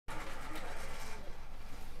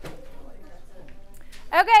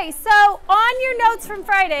Okay, so on your notes from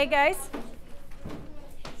Friday, guys,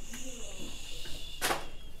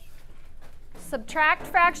 subtract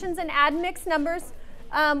fractions and add mixed numbers.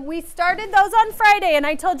 We started those on Friday, and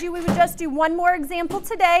I told you we would just do one more example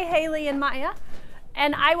today, Haley and Maya,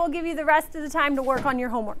 and I will give you the rest of the time to work on your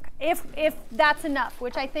homework, if that's enough,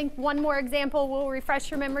 which I think one more example will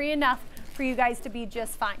refresh your memory enough for you guys to be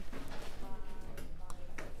just fine.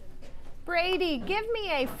 Brady, give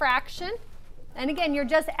me a fraction. And again, you're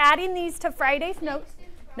just adding these to Friday's notes.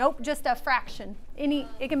 Nope, just a fraction.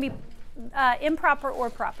 It can be improper or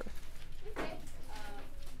proper. Okay.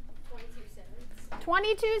 22 sevenths.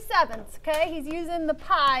 22 sevenths, okay? He's using the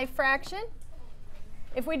pi fraction.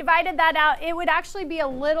 If we divided that out, it would actually be a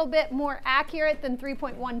little bit more accurate than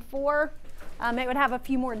 3.14. It would have a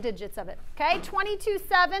few more digits of it, okay? 22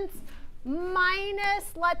 sevenths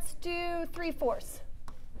minus, let's do 3/4.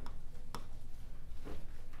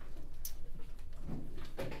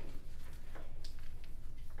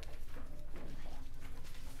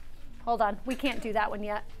 Hold on, we can't do that one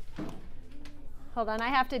yet. Hold on,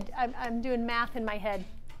 I'm doing math in my head.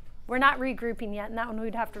 We're not regrouping yet, and that one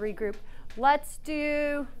we'd have to regroup. Let's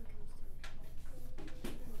do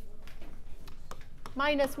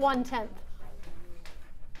minus 1/10.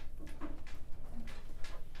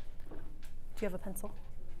 Do you have a pencil?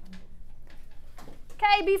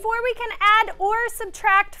 Okay, before we can add or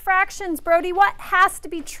subtract fractions, Brody, what has to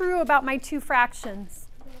be true about my two fractions?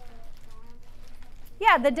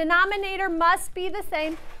 Yeah, the denominator must be the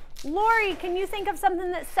same. Lori, can you think of something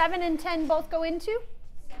that 7 and 10 both go into?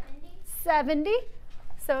 70.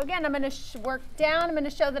 So again, I'm going to work down. I'm going to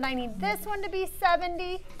show that I need this one to be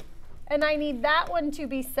 70, and I need that one to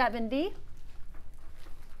be 70.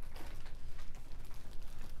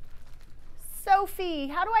 Sophie,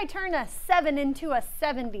 how do I turn a 7 into a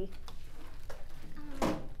 70?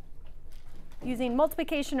 Using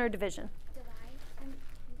multiplication or division.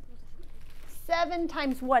 7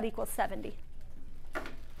 times what equals 70? Oh,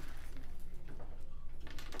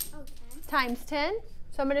 10. Times 10.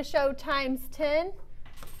 So I'm going to show times 10.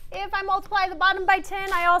 If I multiply the bottom by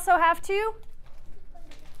 10, I also have to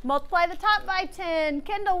multiply the top by 10.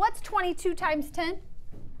 Kendall, what's 22 times 10?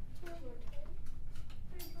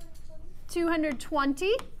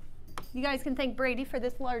 220. You guys can thank Brady for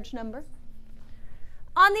this large number.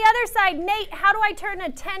 On the other side, Nate, how do I turn a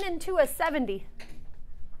 10 into a 70?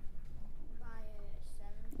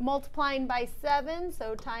 Multiplying by 7,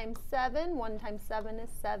 so times 7. 1 times 7 is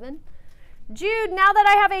 7. Jude, now that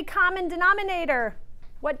I have a common denominator,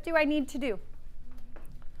 what do I need to do?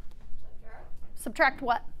 Subtract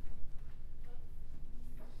what?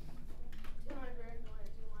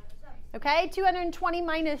 220 minus 7. Okay, 220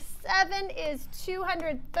 minus 7 is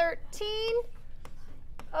 213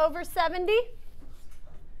 over 70.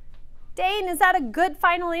 Dane, is that a good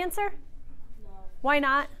final answer? No. Why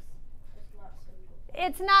not? It's not simple.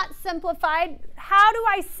 It's not simplified. How do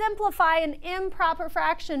I simplify an improper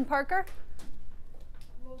fraction, Parker?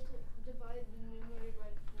 Divide the numerator by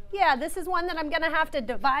 4. Yeah, this is one that I'm going to have to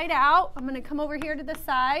divide out. I'm going to come over here to the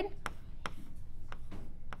side.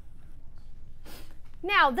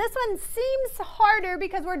 Now, this one seems harder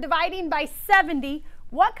because we're dividing by 70.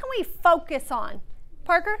 What can we focus on?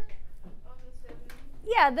 Parker? On the 7.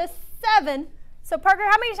 Yeah, the 7. So, Parker,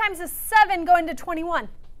 how many times does 7 go into 21?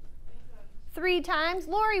 3 times.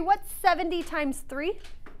 Lori, what's 70 times 3?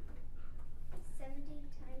 70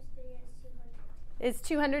 times 3 Is is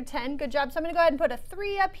 200. 210. Good job. So I'm going to go ahead and put a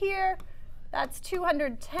 3 up here. That's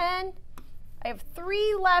 210. I have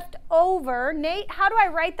 3 left over. Nate, how do I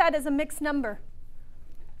write that as a mixed number?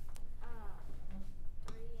 3 and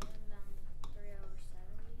 3 over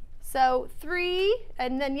 70. So 3,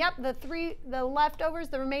 and then, yep, the leftovers,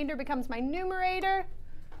 the remainder becomes my numerator.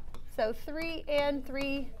 So 3 and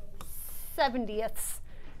 3/70ths.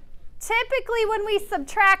 Typically, when we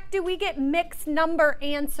subtract, do we get mixed number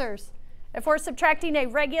answers? If we're subtracting a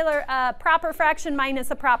regular proper fraction minus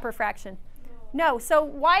a proper fraction? No. So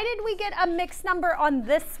why did we get a mixed number on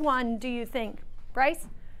this one, do you think? Bryce?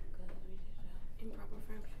 Improper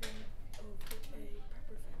fraction over a proper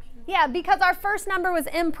fraction. Yeah, because our first number was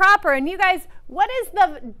improper. And you guys, what is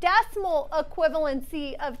the decimal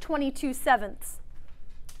equivalency of 22 sevenths?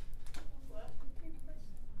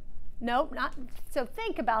 Nope, not. So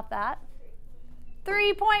think about that.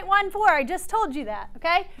 3.14, I just told you that,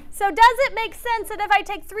 okay? So does it make sense that if I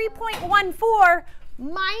take 3.14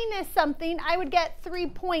 minus something, I would get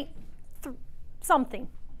 3 something?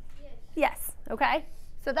 Yes. Yes, okay?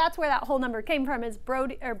 So that's where that whole number came from, is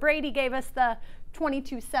Brady gave us the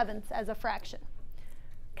 22 sevenths as a fraction.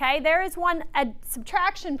 Okay, there is a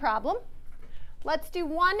subtraction problem. Let's do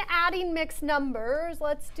one adding mixed numbers.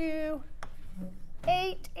 Let's do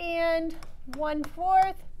 8 and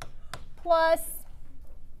 1/4 plus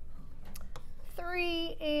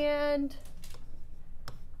 3 and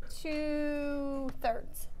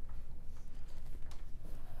 2/3.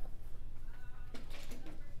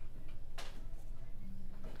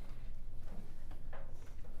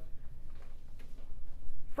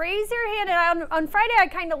 Raise your hand, and on Friday I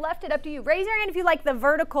kind of left it up to you. Raise your hand if you like the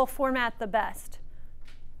vertical format the best.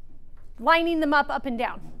 Lining them up and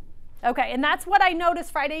down. Okay, and that's what I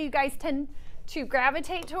noticed Friday you guys tend to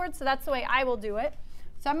gravitate towards, so that's the way I will do it.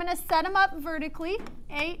 So I'm going to set them up vertically.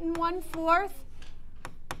 8 and 1/4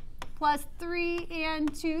 plus 3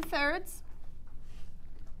 and 2/3.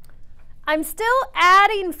 I'm still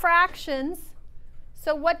adding fractions,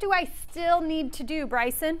 so what do I still need to do,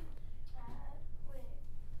 Bryson?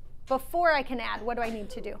 Before I can add, what do I need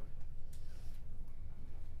to do?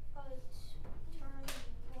 Turn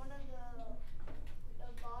one of the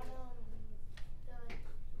bottom,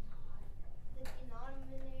 the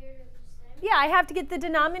denominator the same. Yeah, I have to get the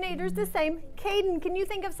denominators the same. Caden, can you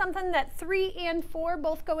think of something that 3 and 4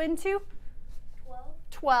 both go into? 12.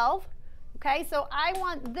 12. Okay, so I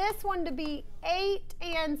want this one to be 8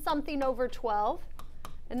 and something over 12.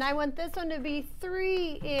 And I want this one to be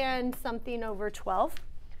 3 and something over 12.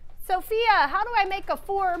 Sophia, how do I make a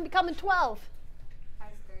 4 become a 12?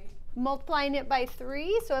 Times 3. Multiplying it by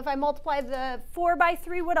 3. So if I multiply the 4 by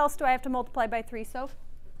 3, what else do I have to multiply by 3, Soph?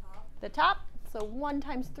 The top. So 1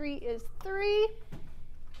 times 3 is 3.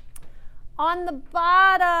 On the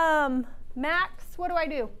bottom, Max, what do I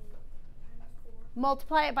do?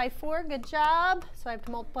 Multiply it by 4. Good job. So I have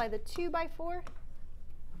to multiply the 2 by 4.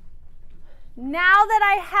 Now that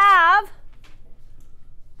I have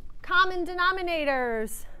common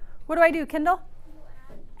denominators, what do I do, Kendall?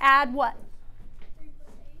 Add what? 3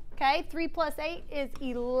 plus 8. Okay, 3 plus 8 is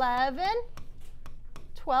 11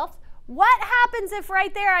 twelfths. What happens if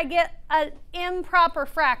right there I get an improper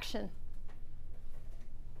fraction?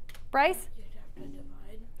 Bryce? You'd have to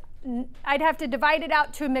divide. I'd have to divide it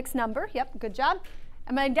out to a mixed number. Yep, good job.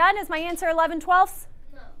 Am I done? Is my answer 11 twelfths?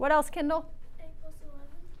 No. What else, Kendall? 8 plus 11.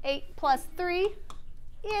 8 plus 3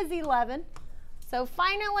 is 11. So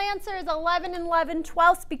final answer is 11 and 11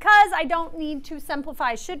 twelfths because I don't need to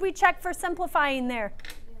simplify. Should we check for simplifying there?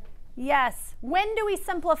 Yes. When do we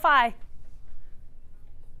simplify?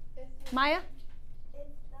 Maya? If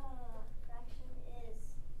the fraction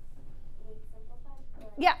is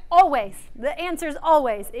simplified? Yeah, always. The answer is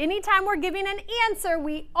always. Anytime we're giving an answer,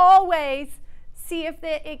 we always see if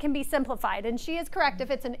it can be simplified. And she is correct.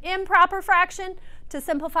 If it's an improper fraction, to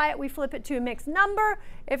simplify it, we flip it to a mixed number.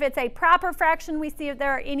 If it's a proper fraction, we see if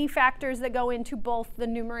there are any factors that go into both the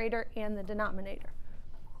numerator and the denominator.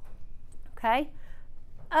 Okay?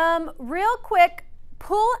 Real quick,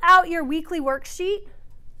 pull out your weekly worksheet.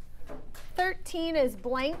 13 is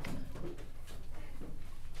blank.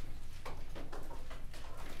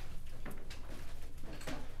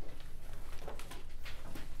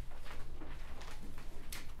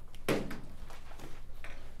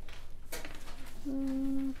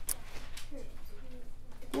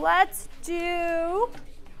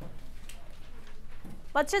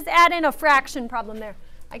 Let's just add in a fraction problem there.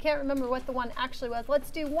 I can't remember what the one actually was.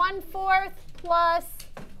 Let's do 1/4 plus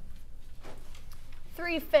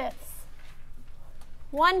 3/5.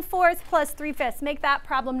 1/4 plus 3/5. Make that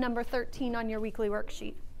problem number 13 on your weekly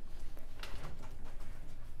worksheet.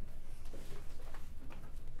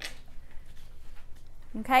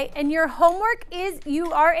 Okay, and your homework is,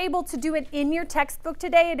 you are able to do it in your textbook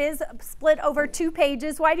today. It is split over 2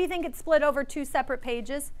 pages. Why do you think it's split over 2 separate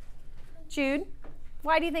pages? Jude,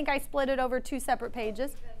 why do you think I split it over 2 separate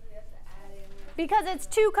pages? Because it's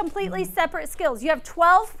 2 completely separate skills. You have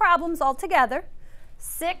 12 problems altogether,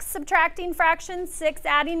 6 subtracting fractions, 6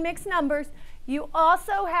 adding mixed numbers. You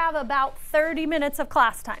also have about 30 minutes of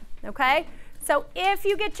class time, okay? So if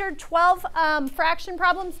you get your 12 fraction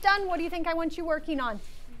problems done, what do you think I want you working on?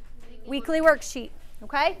 Weekly worksheet,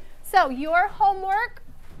 okay? So your homework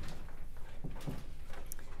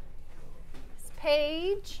is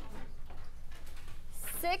page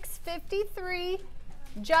 653,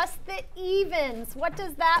 just the evens. What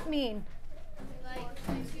does that mean?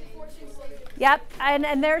 Yep,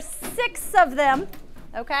 and there's 6 of them,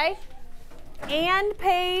 okay? And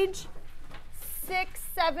page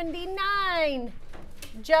 679,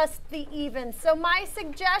 just the evens. So my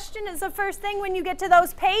suggestion is the first thing when you get to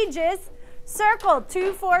those pages, circle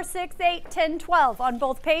 2, 4, 6, 8, 10, 12 on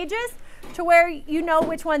both pages to where you know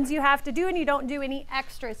which ones you have to do and you don't do any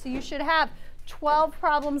extras. So you should have 12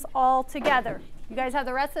 problems all together. You guys have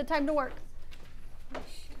the rest of the time to work.